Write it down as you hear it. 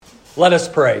Let us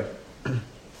pray.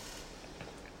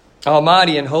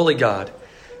 Almighty and holy God,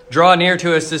 draw near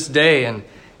to us this day and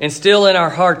instill in our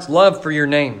hearts love for your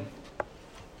name.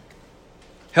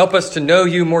 Help us to know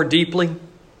you more deeply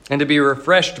and to be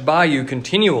refreshed by you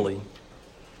continually,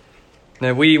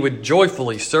 that we would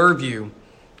joyfully serve you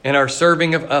in our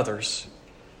serving of others,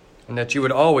 and that you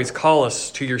would always call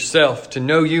us to yourself to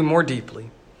know you more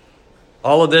deeply.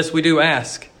 All of this we do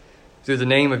ask through the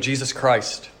name of Jesus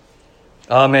Christ.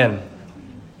 Amen.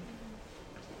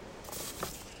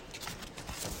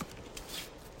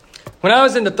 When I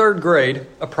was in the third grade,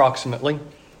 approximately,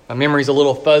 my memory's a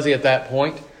little fuzzy at that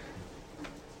point,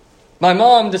 my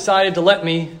mom decided to let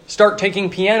me start taking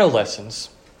piano lessons.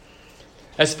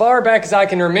 As far back as I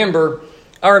can remember,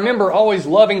 I remember always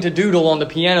loving to doodle on the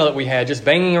piano that we had, just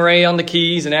banging away on the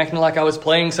keys and acting like I was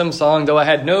playing some song, though I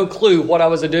had no clue what I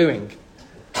was doing.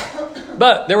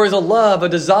 But there was a love, a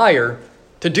desire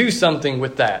to do something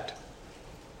with that.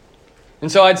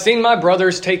 And so I'd seen my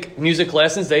brothers take music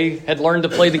lessons. They had learned to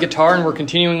play the guitar and were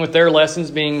continuing with their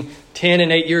lessons, being 10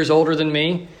 and 8 years older than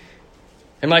me.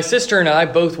 And my sister and I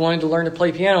both wanted to learn to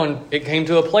play piano, and it came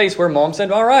to a place where Mom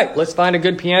said, all right, let's find a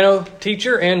good piano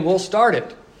teacher and we'll start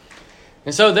it.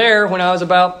 And so there, when I was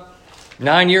about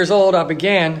 9 years old, I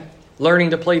began learning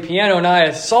to play piano, and I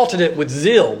assaulted it with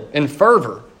zeal and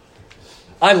fervor.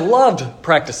 I loved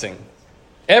practicing.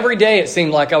 Every day it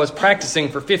seemed like I was practicing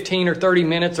for 15 or 30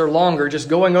 minutes or longer, just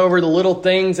going over the little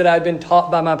things that I'd been taught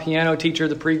by my piano teacher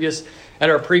at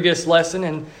our previous lesson,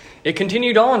 and it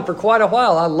continued on for quite a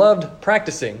while. I loved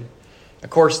practicing. Of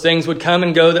course, things would come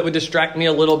and go that would distract me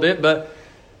a little bit, but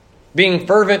being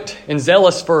fervent and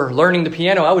zealous for learning the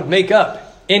piano, I would make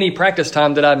up any practice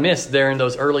time that I missed there in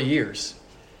those early years.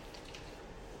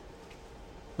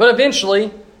 But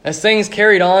eventually, as things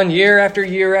carried on year after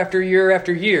year after year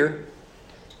after year,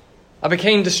 I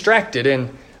became distracted,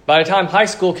 and by the time high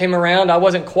school came around, I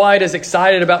wasn't quite as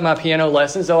excited about my piano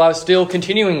lessons, though I was still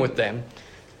continuing with them.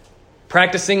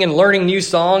 Practicing and learning new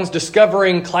songs,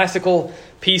 discovering classical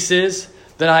pieces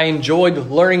that I enjoyed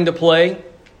learning to play.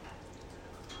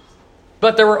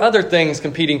 But there were other things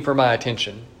competing for my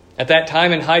attention. At that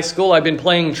time in high school, I'd been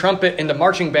playing trumpet in the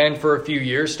marching band for a few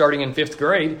years, starting in 5th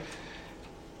grade.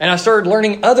 And I started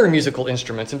learning other musical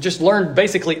instruments and just learned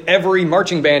basically every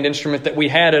marching band instrument that we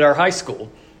had at our high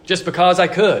school, just because I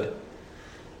could.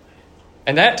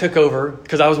 And that took over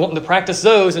because I was wanting to practice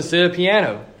those instead of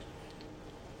piano.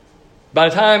 By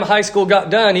the time high school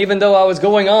got done, even though I was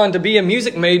going on to be a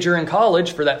music major in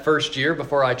college for that first year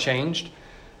before I changed,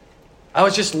 I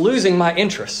was just losing my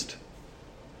interest.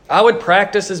 I would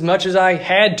practice as much as I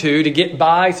had to get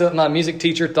by so that my music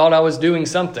teacher thought I was doing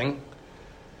something.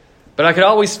 But I could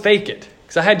always fake it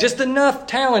because I had just enough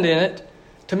talent in it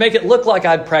to make it look like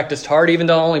I'd practiced hard, even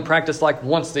though I only practiced like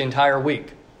once the entire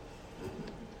week.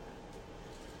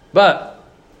 But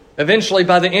eventually,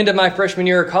 by the end of my freshman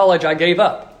year of college, I gave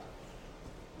up.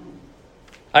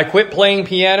 I quit playing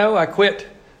piano. I quit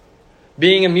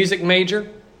being a music major.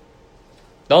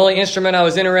 The only instrument I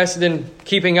was interested in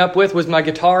keeping up with was my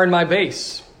guitar and my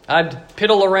bass. I'd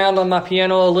piddle around on my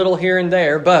piano a little here and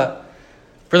there, but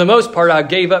for the most part, I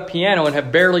gave up piano and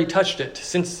have barely touched it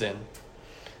since then.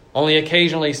 Only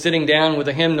occasionally sitting down with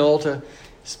a hymnal to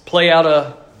play out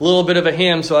a little bit of a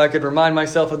hymn so I could remind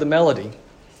myself of the melody.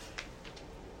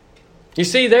 You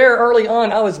see, there early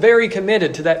on, I was very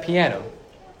committed to that piano.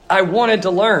 I wanted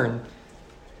to learn.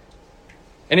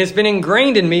 And it's been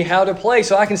ingrained in me how to play,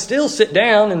 so I can still sit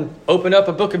down and open up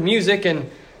a book of music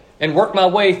and work my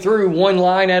way through one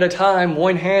line at a time,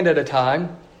 one hand at a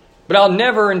time. But I'll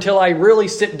never, until I really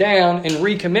sit down and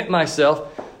recommit myself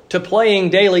to playing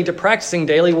daily, to practicing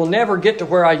daily, will never get to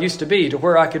where I used to be, to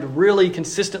where I could really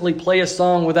consistently play a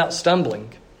song without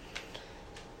stumbling.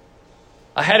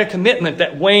 I had a commitment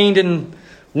that waned and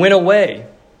went away.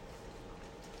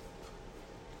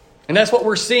 And that's what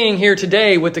we're seeing here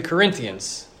today with the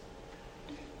Corinthians.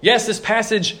 Yes, this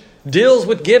passage deals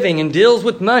with giving and deals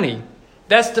with money.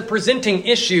 That's the presenting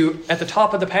issue at the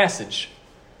top of the passage.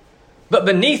 But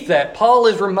beneath that, Paul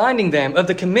is reminding them of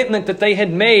the commitment that they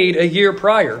had made a year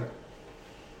prior.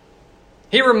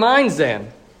 He reminds them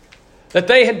that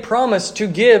they had promised to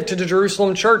give to the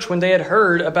Jerusalem church when they had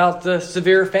heard about the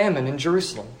severe famine in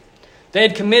Jerusalem. They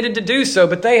had committed to do so,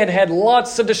 but they had had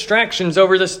lots of distractions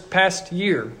over this past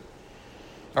year,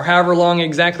 or however long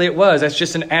exactly it was. That's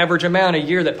just an average amount a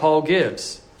year that Paul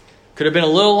gives. Could have been a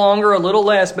little longer, a little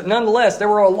less, but nonetheless, there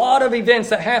were a lot of events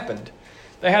that happened.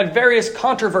 They had various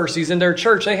controversies in their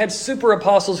church. They had super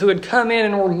apostles who had come in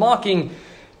and were mocking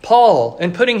Paul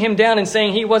and putting him down and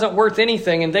saying he wasn't worth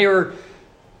anything. And they were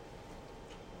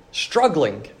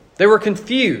struggling. They were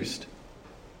confused.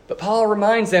 But Paul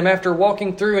reminds them, after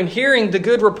walking through and hearing the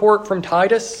good report from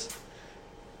Titus,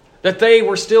 that they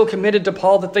were still committed to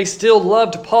Paul, that they still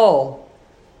loved Paul.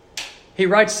 He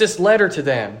writes this letter to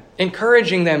them,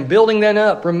 encouraging them, building them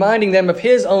up, reminding them of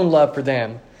his own love for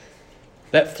them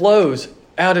that flows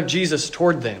out of Jesus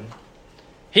toward them.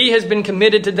 He has been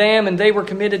committed to them, and they were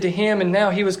committed to him, and now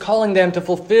he was calling them to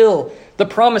fulfill the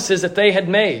promises that they had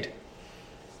made,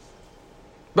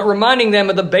 but reminding them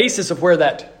of the basis of where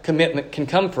that commitment can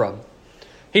come from.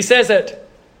 He says that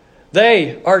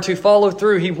they are to follow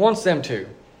through. He wants them to,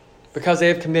 because they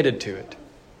have committed to it.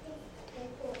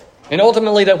 And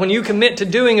ultimately, that when you commit to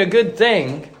doing a good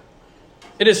thing,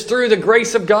 it is through the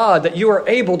grace of God that you are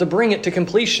able to bring it to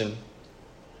completion.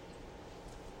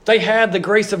 They had the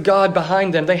grace of God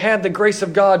behind them. They had the grace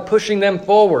of God pushing them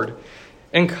forward.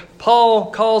 And Paul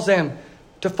calls them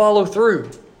to follow through,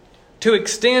 to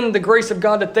extend the grace of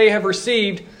God that they have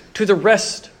received to the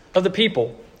rest of the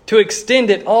people, to extend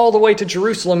it all the way to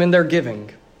Jerusalem in their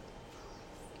giving.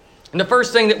 And the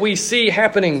first thing that we see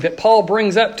happening that Paul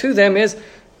brings up to them is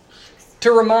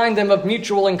to remind them of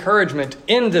mutual encouragement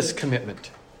in this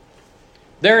commitment.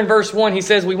 There in verse 1, he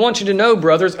says, "We want you to know,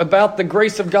 brothers, about the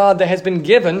grace of God that has been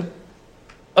given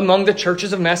among the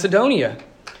churches of Macedonia.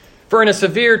 For in a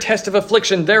severe test of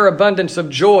affliction, their abundance of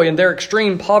joy and their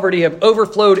extreme poverty have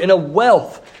overflowed in a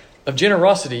wealth of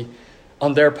generosity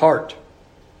on their part."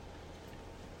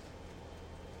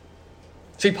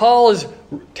 See, Paul is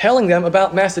telling them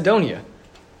about Macedonia.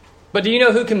 But do you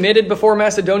know who committed before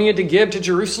Macedonia to give to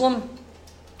Jerusalem?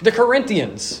 The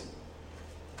Corinthians.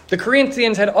 The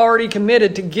Corinthians had already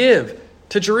committed to give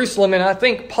to Jerusalem, and I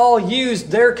think Paul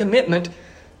used their commitment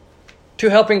to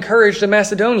help encourage the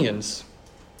Macedonians.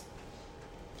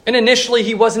 And initially,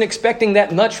 he wasn't expecting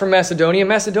that much from Macedonia.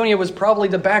 Macedonia was probably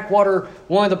the backwater,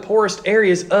 one of the poorest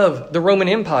areas of the Roman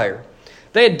Empire.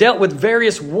 They had dealt with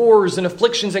various wars and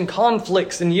afflictions and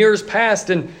conflicts in years past,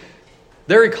 and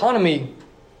their economy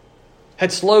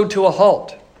had slowed to a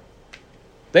halt.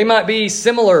 They might be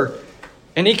similar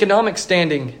in economic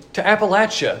standing to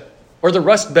Appalachia or the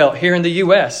Rust Belt here in the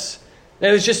U.S.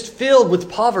 It was just filled with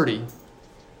poverty.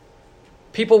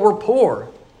 People were poor,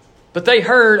 but they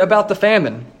heard about the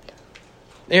famine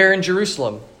there in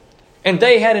Jerusalem, and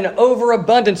they had an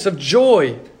overabundance of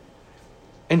joy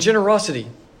and generosity.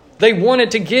 They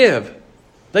wanted to give.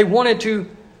 They wanted to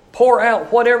pour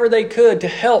out whatever they could to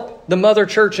help the mother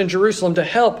church in Jerusalem, to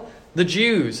help the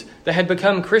Jews that had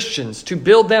become Christians, to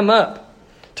build them up,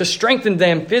 to strengthen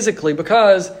them physically,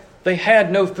 because they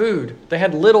had no food. They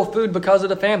had little food because of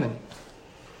the famine.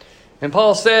 And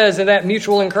Paul says in that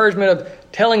mutual encouragement of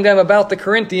telling them about the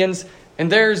Corinthians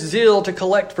and their zeal to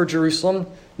collect for Jerusalem,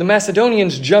 the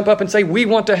Macedonians jump up and say, "We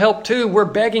want to help too. We're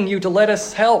begging you to let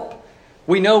us help.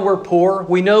 We know we're poor.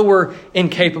 We know we're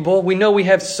incapable. We know we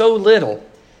have so little.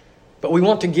 But we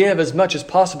want to give as much as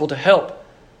possible to help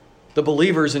the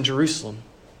believers in Jerusalem."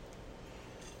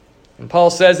 And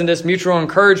Paul says in this mutual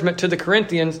encouragement to the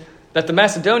Corinthians that the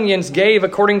Macedonians gave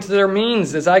according to their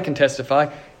means, as I can testify,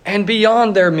 and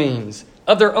beyond their means,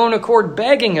 of their own accord,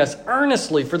 begging us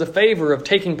earnestly for the favor of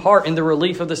taking part in the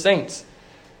relief of the saints.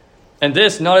 And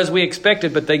this, not as we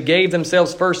expected, but they gave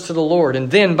themselves first to the Lord, and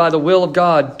then by the will of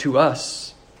God to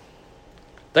us.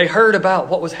 They heard about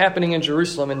what was happening in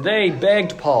Jerusalem, and they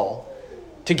begged Paul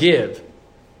to give.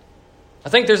 I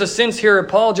think there's a sense here of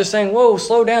Paul just saying, "Whoa,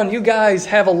 slow down. You guys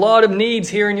have a lot of needs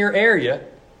here in your area.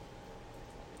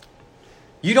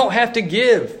 You don't have to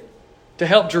give to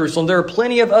help Jerusalem. There are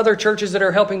plenty of other churches that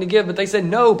are helping to give." But they said,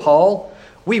 "No, Paul,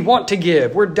 we want to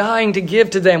give. We're dying to give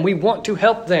to them. We want to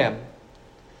help them."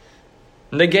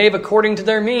 And they gave according to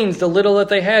their means, the little that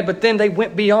they had, but then they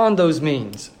went beyond those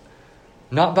means.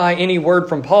 Not by any word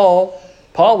from Paul.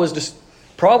 Paul was just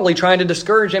probably trying to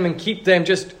discourage them and keep them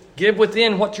just give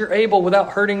within what you're able without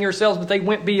hurting yourselves. But they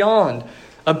went beyond,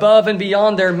 above and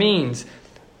beyond their means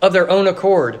of their own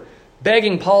accord,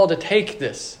 begging Paul to take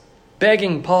this,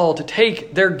 begging Paul to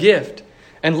take their gift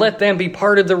and let them be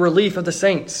part of the relief of the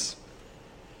saints.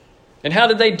 And how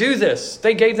did they do this?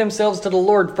 They gave themselves to the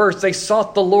Lord first. They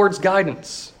sought the Lord's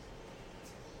guidance.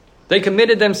 They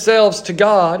committed themselves to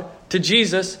God, to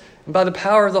Jesus, and by the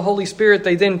power of the Holy Spirit,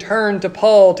 they then turned to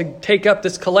Paul to take up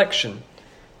this collection,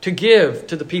 to give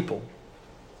to the people.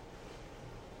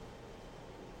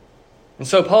 And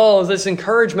so Paul, this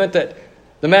encouragement that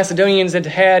the Macedonians had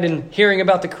had in hearing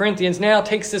about the Corinthians, now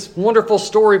takes this wonderful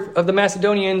story of the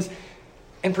Macedonians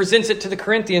and presents it to the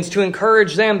Corinthians to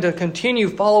encourage them to continue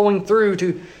following through,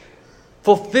 to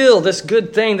fulfill this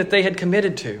good thing that they had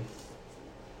committed to.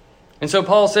 And so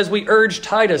Paul says, "We urge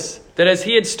Titus that as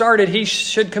he had started, he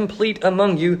should complete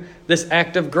among you this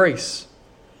act of grace."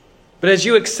 But as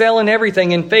you excel in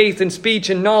everything, in faith, in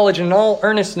speech, in knowledge, in all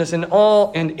earnestness, in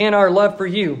all and in our love for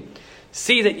you,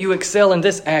 see that you excel in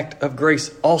this act of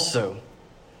grace also.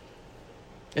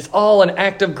 It's all an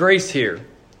act of grace here.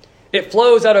 It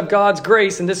flows out of God's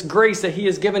grace, and this grace that He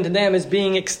has given to them is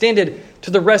being extended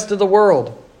to the rest of the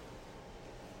world,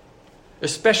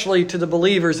 especially to the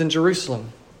believers in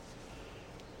Jerusalem.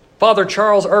 Father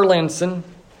Charles Erlandson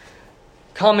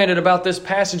commented about this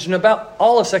passage and about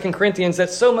all of 2 Corinthians that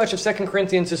so much of 2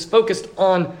 Corinthians is focused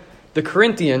on the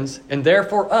Corinthians and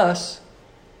therefore us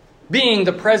being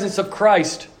the presence of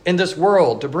Christ in this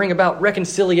world to bring about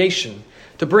reconciliation,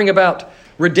 to bring about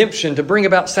redemption, to bring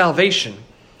about salvation.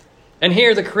 And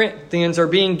here the Corinthians are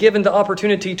being given the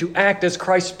opportunity to act as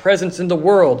Christ's presence in the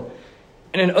world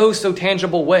in an oh so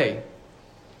tangible way.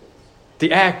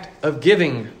 The act of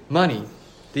giving money,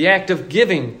 the act of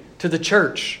giving to the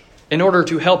church in order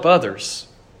to help others.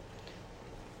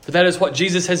 But that is what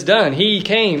Jesus has done. He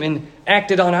came and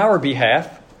acted on our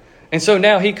behalf. And so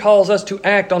now He calls us to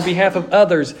act on behalf of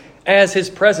others as His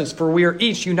presence, for we are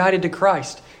each united to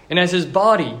Christ. And as His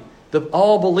body,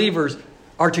 all believers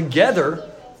are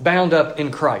together bound up in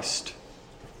Christ.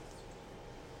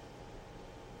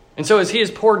 And so as He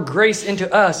has poured grace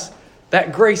into us,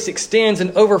 that grace extends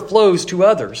and overflows to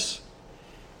others.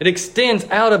 It extends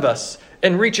out of us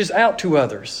and reaches out to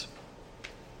others.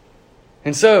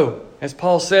 And so, as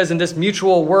Paul says in this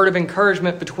mutual word of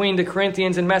encouragement between the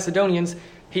Corinthians and Macedonians,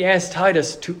 he asked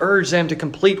Titus to urge them to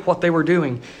complete what they were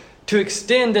doing, to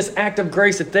extend this act of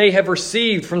grace that they have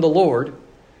received from the Lord,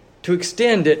 to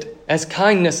extend it as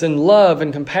kindness and love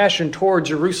and compassion toward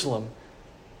Jerusalem.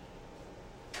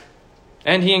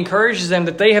 And he encourages them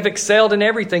that they have excelled in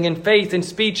everything, in faith, in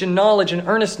speech, in knowledge, in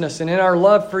earnestness, and in our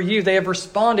love for you. They have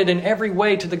responded in every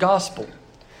way to the gospel.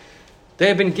 They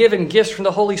have been given gifts from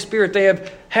the Holy Spirit. They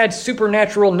have had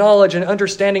supernatural knowledge and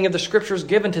understanding of the Scriptures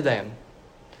given to them.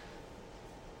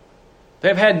 They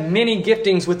have had many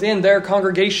giftings within their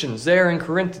congregations there in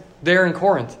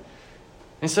Corinth.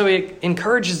 And so he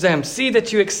encourages them, see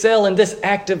that you excel in this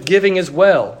act of giving as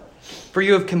well. For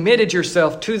you have committed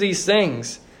yourself to these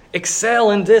things.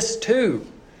 Excel in this too.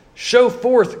 Show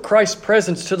forth Christ's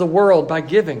presence to the world by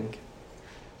giving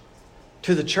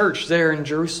to the church there in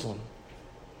Jerusalem.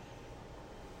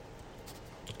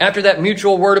 After that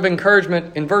mutual word of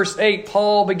encouragement, in verse 8,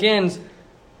 Paul begins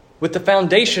with the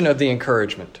foundation of the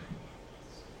encouragement.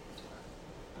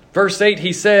 Verse 8,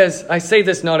 he says, I say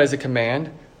this not as a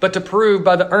command, but to prove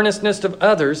by the earnestness of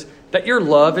others that your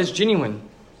love is genuine.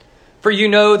 For you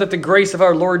know that the grace of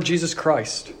our Lord Jesus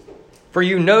Christ,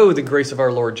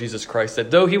 that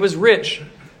though He was rich,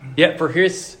 yet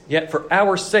for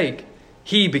our sake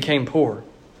He became poor,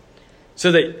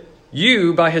 so that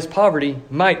you by His poverty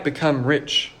might become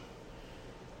rich.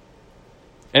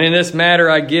 And in this matter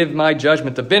I give my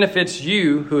judgment. The benefits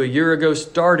you, who a year ago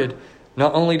started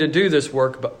not only to do this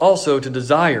work, but also to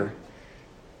desire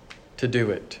to do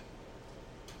it.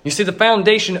 You see, the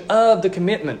foundation of the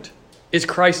commitment is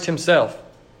Christ Himself.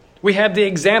 We have the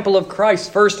example of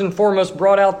Christ first and foremost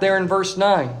brought out there in verse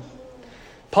 9.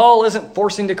 Paul isn't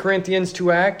forcing the Corinthians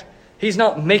to act. He's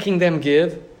not making them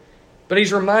give. But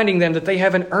he's reminding them that they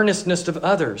have an earnestness of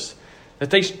others, that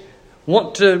they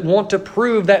want to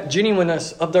prove that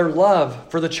genuineness of their love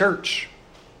for the church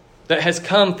that has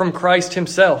come from Christ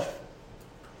Himself.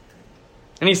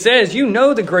 And he says, you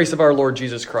know the grace of our Lord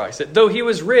Jesus Christ, that though He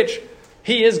was rich,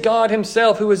 He is God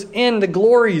Himself who is in the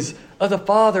glories of the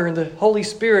Father and the Holy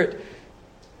Spirit.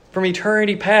 From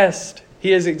eternity past,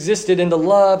 He has existed in the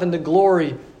love and the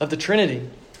glory of the Trinity.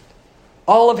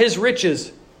 All of His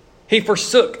riches He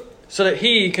forsook so that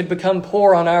He could become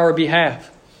poor on our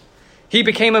behalf. He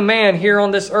became a man here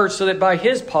on this earth so that by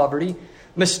His poverty,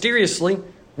 mysteriously,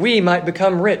 we might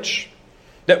become rich.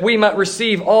 That we might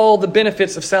receive all the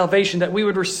benefits of salvation, that we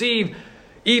would receive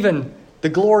even the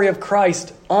glory of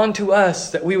Christ onto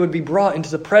us, that we would be brought into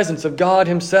the presence of God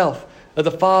Himself, of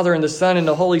the Father and the Son and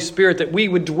the Holy Spirit, that we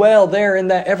would dwell there in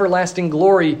that everlasting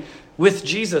glory with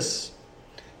Jesus.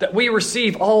 That we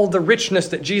receive all the richness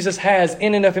that Jesus has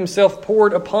in and of Himself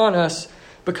poured upon us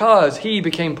because He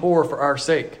became poor for our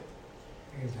sake.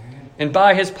 Amen. And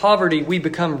by His poverty we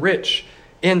become rich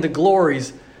in the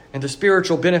glories and the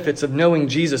spiritual benefits of knowing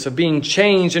Jesus, of being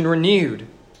changed and renewed.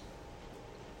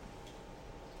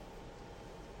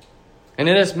 And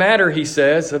in this matter, he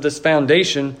says, of this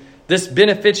foundation, this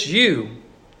benefits you,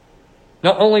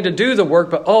 not only to do the work,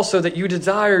 but also that you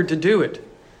desired to do it.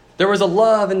 There was a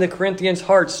love in the Corinthians'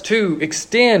 hearts to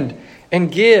extend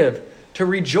and give, to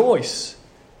rejoice.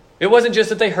 It wasn't just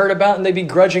that they heard about and they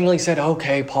begrudgingly said,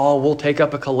 okay, Paul, we'll take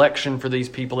up a collection for these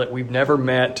people that we've never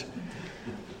met.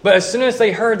 But as soon as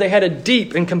they heard, they had a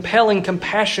deep and compelling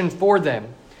compassion for them.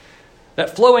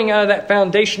 That flowing out of that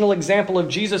foundational example of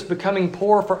Jesus becoming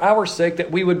poor for our sake,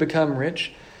 that we would become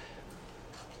rich,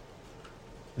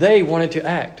 they wanted to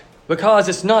act. Because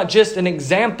it's not just an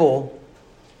example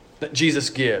that Jesus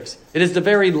gives. It is the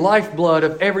very lifeblood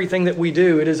of everything that we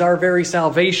do. It is our very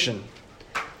salvation.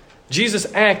 Jesus'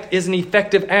 act is an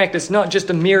effective act. It's not just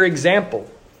a mere example.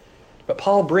 But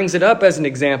Paul brings it up as an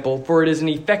example, for it is an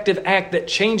effective act that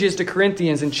changes the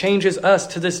Corinthians and changes us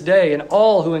to this day and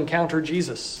all who encounter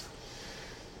Jesus.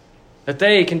 That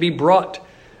they can be brought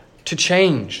to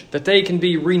change, that they can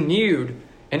be renewed,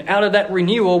 and out of that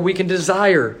renewal we can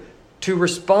desire to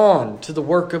respond to the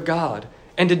work of God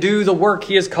and to do the work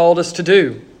He has called us to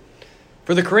do.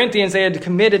 For the Corinthians, they had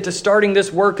committed to starting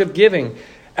this work of giving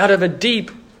out of a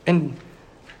deep and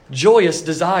joyous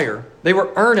desire. They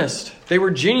were earnest. They were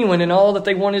genuine in all that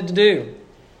they wanted to do.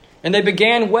 And they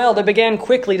began well. They began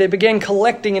quickly. They began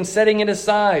collecting and setting it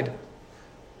aside.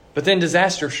 But then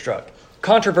disaster struck.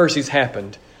 Controversies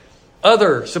happened.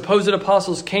 Other supposed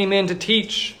apostles came in to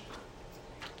teach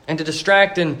and to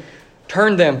distract and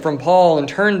turn them from Paul and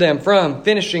turn them from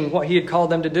finishing what he had called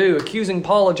them to do, accusing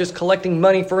Paul of just collecting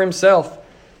money for himself.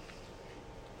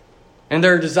 And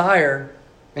their desire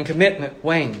and commitment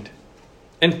waned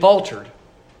and faltered.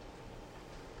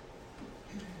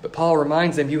 But Paul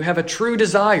reminds them, you have a true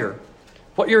desire.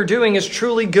 What you're doing is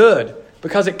truly good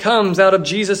because it comes out of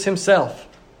Jesus Himself.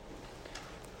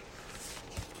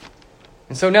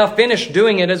 And so now finish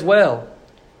doing it as well.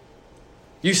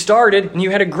 You started and you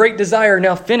had a great desire.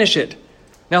 Now finish it.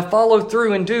 Now follow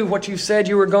through and do what you said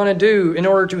you were going to do in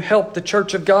order to help the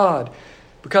church of God.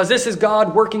 Because this is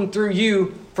God working through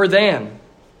you for them.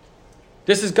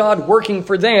 This is God working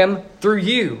for them through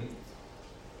you.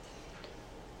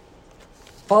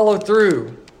 Follow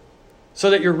through so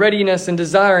that your readiness and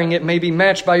desiring it may be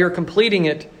matched by your completing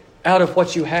it out of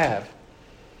what you have.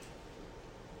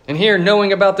 And here,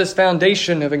 knowing about this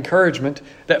foundation of encouragement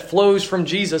that flows from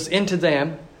Jesus into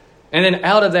them and then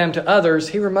out of them to others,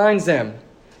 He reminds them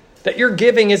that your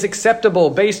giving is acceptable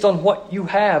based on what you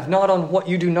have, not on what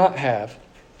you do not have.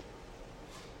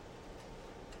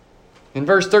 In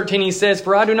verse 13 he says,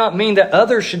 "For I do not mean that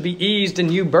others should be eased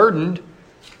and you burdened,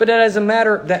 but as a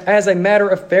matter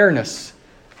of fairness.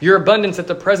 Your abundance at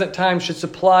the present time should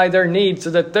supply their need, so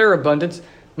that their abundance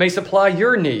may supply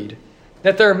your need,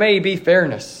 that there may be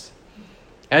fairness.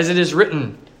 As it is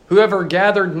written, whoever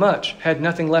gathered much had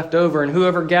nothing left over, and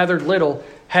whoever gathered little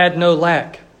had no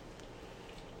lack."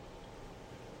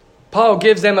 Paul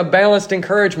gives them a balanced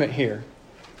encouragement here.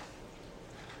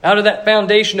 Out of that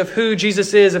foundation of who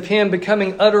Jesus is, of Him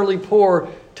becoming utterly poor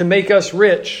to make us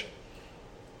rich.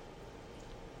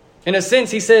 In a sense,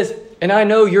 he says, and I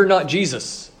know you're not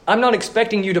Jesus. I'm not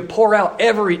expecting you to pour out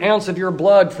every ounce of your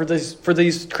blood for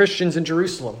these Christians in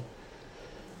Jerusalem.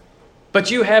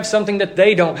 But you have something that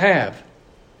they don't have.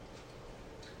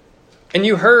 And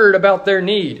you heard about their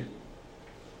need.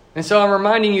 And so I'm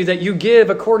reminding you that you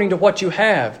give according to what you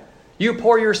have. You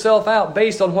pour yourself out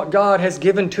based on what God has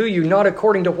given to you, not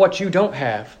according to what you don't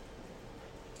have.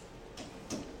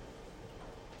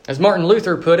 As Martin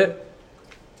Luther put it,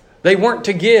 they weren't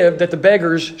to give that the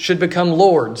beggars should become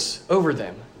lords over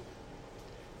them.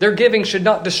 Their giving should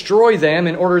not destroy them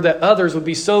in order that others would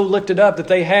be so lifted up that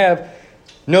they have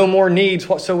no more needs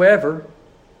whatsoever.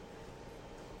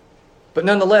 But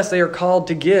nonetheless, they are called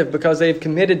to give because they've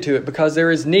committed to it, because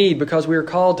there is need, because we are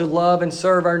called to love and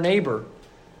serve our neighbor.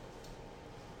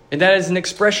 And that is an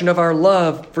expression of our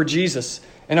love for Jesus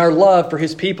and our love for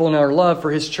His people and our love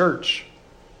for His church.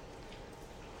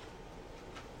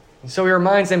 And so He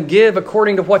reminds them, give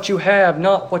according to what you have,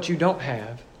 not what you don't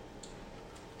have.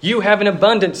 You have an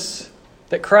abundance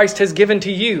that Christ has given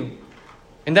to you.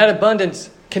 And that abundance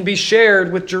can be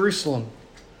shared with Jerusalem.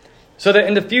 So that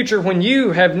in the future, when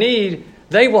you have need,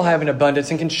 they will have an abundance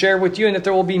and can share with you, and that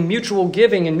there will be mutual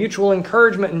giving and mutual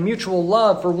encouragement and mutual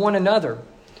love for one another.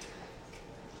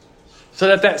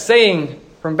 So that saying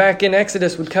from back in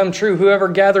Exodus would come true. Whoever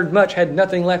gathered much had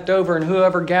nothing left over, and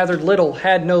whoever gathered little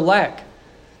had no lack.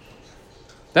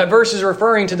 That verse is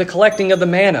referring to the collecting of the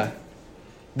manna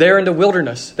there in the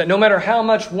wilderness. That no matter how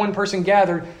much one person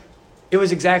gathered, it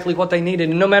was exactly what they needed.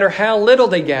 And no matter how little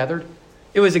they gathered,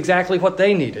 it was exactly what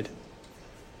they needed.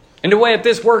 And the way that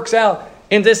this works out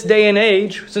in this day and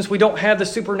age, since we don't have the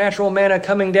supernatural manna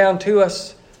coming down to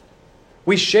us,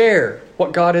 we share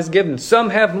what God has given. Some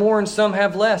have more and some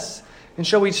have less. And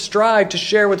so we strive to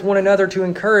share with one another, to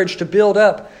encourage, to build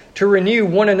up, to renew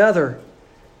one another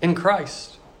in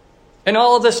Christ. And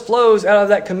all of this flows out of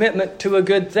that commitment to a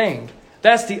good thing.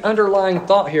 That's the underlying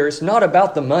thought here. It's not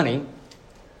about the money.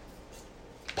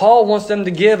 Paul wants them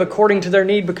to give according to their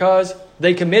need because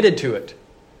they committed to it.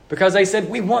 Because they said,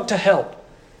 we want to help.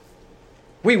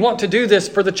 We want to do this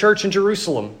for the church in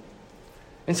Jerusalem.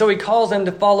 And so he calls them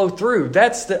to follow through.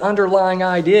 That's the underlying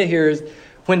idea here, is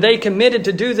when they committed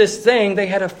to do this thing, they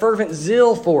had a fervent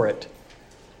zeal for it.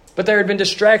 But there had been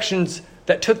distractions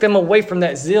that took them away from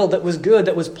that zeal that was good,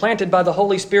 that was planted by the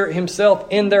Holy Spirit himself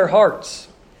in their hearts.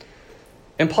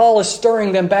 And Paul is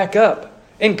stirring them back up,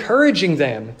 encouraging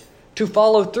them to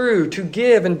follow through, to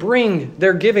give and bring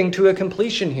their giving to a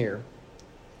completion here.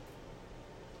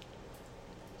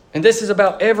 And this is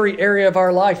about every area of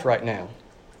our life right now.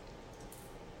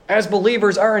 As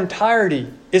believers, our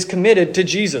entirety is committed to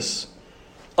Jesus.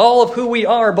 All of who we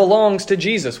are belongs to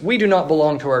Jesus. We do not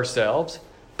belong to ourselves,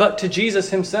 but to Jesus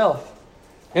himself.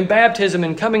 In baptism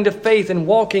and coming to faith and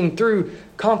walking through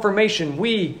confirmation,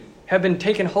 we have been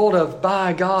taken hold of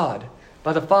by God,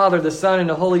 by the Father, the Son, and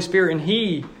the Holy Spirit, and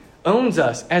he owns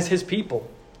us as his people.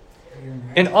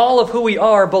 And all of who we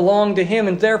are belong to him,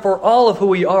 and therefore all of who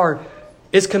we are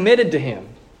is committed to him.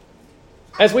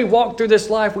 As we walk through this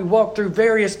life, we walk through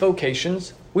various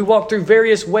vocations. We walk through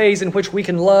various ways in which we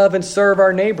can love and serve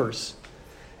our neighbors.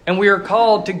 And we are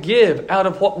called to give out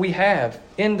of what we have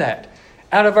in that,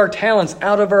 out of our talents,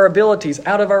 out of our abilities,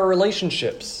 out of our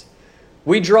relationships.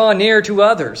 We draw near to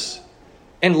others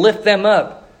and lift them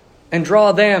up and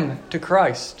draw them to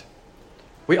Christ.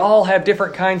 We all have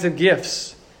different kinds of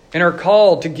gifts and are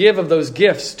called to give of those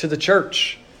gifts to the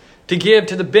church, to give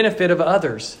to the benefit of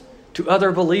others, to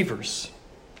other believers.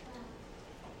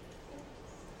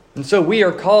 And so we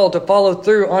are called to follow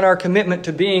through on our commitment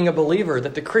to being a believer,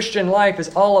 that the Christian life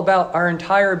is all about our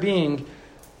entire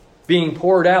being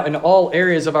poured out in all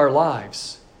areas of our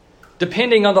lives,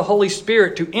 depending on the Holy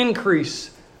Spirit to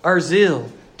increase our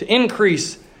zeal, to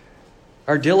increase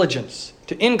our diligence,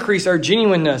 to increase our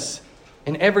genuineness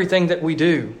in everything that we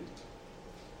do.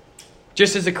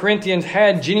 Just as the Corinthians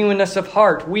had genuineness of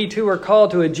heart, we too are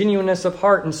called to a genuineness of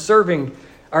heart in serving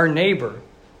our neighbor.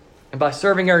 And by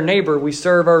serving our neighbor, we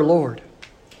serve our Lord.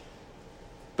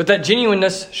 But that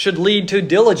genuineness should lead to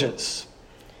diligence.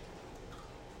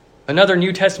 Another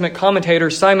New Testament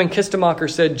commentator, Simon Kistemacher,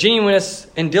 said, genuineness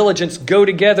and diligence go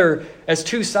together as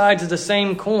two sides of the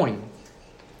same coin.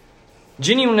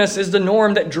 Genuineness is the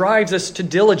norm that drives us to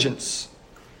diligence.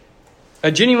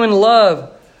 A genuine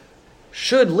love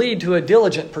should lead to a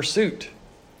diligent pursuit.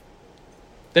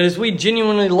 That as we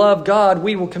genuinely love God,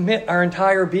 we will commit our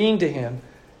entire being to him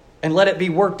and let it be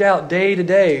worked out day to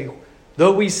day.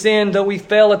 Though we sin, though we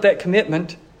fail at that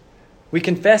commitment, we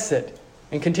confess it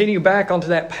and continue back onto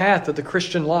that path of the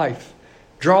Christian life,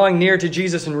 drawing near to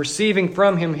Jesus and receiving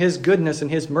from him his goodness and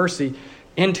his mercy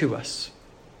into us.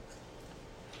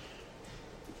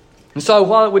 And so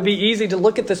while it would be easy to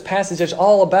look at this passage as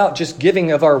all about just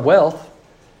giving of our wealth,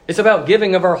 it's about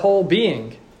giving of our whole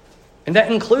being. And that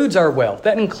includes our wealth.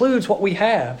 That includes what we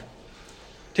have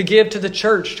to give to the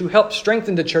church, to help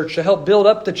strengthen the church, to help build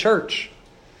up the church.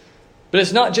 But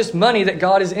it's not just money that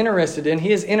God is interested in.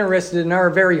 He is interested in our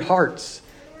very hearts,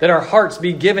 that our hearts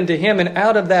be given to him. And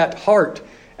out of that heart,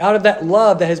 out of that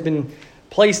love that has been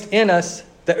placed in us,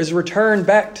 that is returned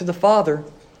back to the Father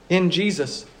in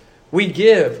Jesus, we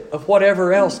give of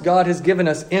whatever else God has given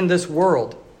us in this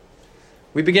world.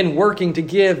 We begin working to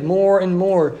give more and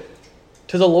more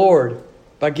to the Lord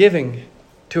by giving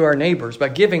to our neighbors, by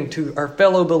giving to our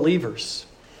fellow believers.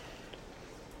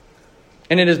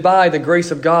 And it is by the grace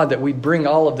of God that we bring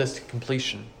all of this to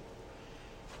completion.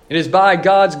 It is by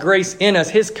God's grace in us,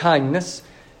 his kindness,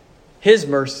 his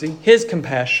mercy, his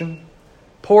compassion,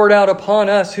 poured out upon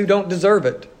us who don't deserve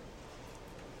it.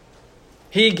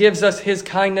 He gives us his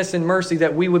kindness and mercy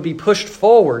that we would be pushed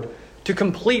forward to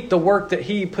complete the work that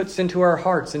he puts into our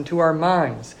hearts, into our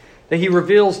minds, that he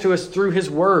reveals to us through his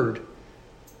word.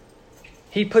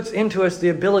 He puts into us the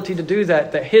ability to do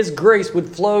that, that his grace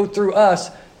would flow through us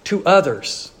to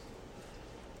others.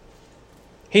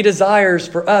 He desires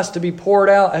for us to be poured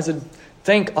out as a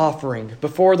thank offering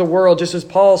before the world, just as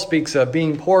Paul speaks of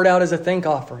being poured out as a thank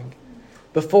offering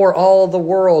before all the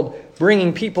world,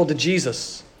 bringing people to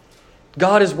Jesus.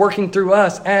 God is working through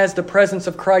us as the presence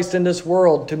of Christ in this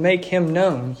world to make him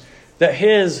known, that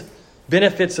his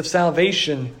benefits of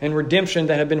salvation and redemption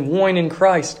that have been won in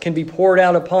Christ can be poured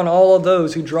out upon all of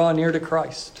those who draw near to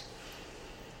Christ.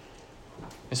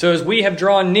 And so as we have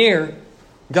drawn near,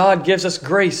 God gives us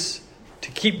grace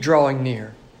to keep drawing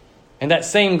near. And that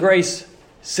same grace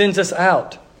sends us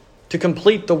out to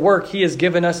complete the work he has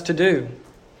given us to do.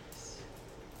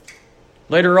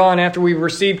 Later on, after we've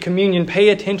received communion, pay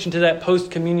attention to that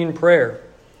post-communion prayer.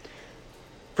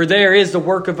 For there is the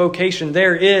work of vocation.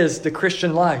 There is the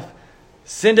Christian life.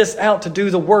 Send us out to do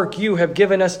the work you have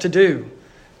given us to do.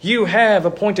 You have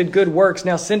appointed good works.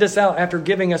 Now send us out after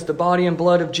giving us the body and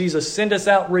blood of Jesus. Send us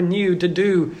out renewed to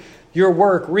do your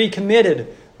work,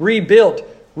 recommitted, rebuilt,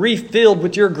 refilled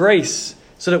with your grace,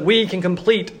 so that we can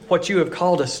complete what you have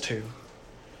called us to.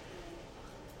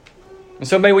 And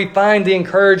so may we find the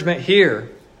encouragement here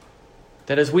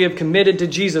that as we have committed to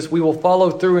Jesus, we will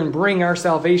follow through and bring our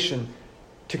salvation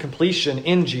to completion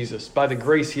in Jesus by the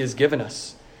grace He has given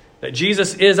us. That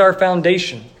Jesus is our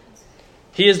foundation.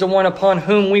 He is the one upon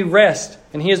whom we rest,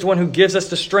 and He is the one who gives us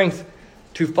the strength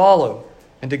to follow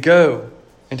and to go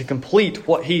and to complete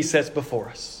what He sets before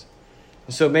us.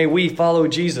 And so may we follow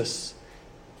Jesus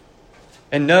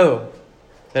and know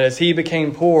that as He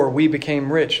became poor, we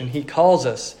became rich, and He calls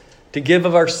us to give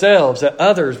of ourselves that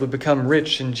others would become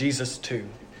rich in Jesus too.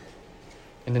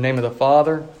 In the name of the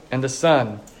Father, and the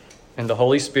Son, and the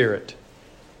Holy Spirit.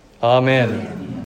 Amen.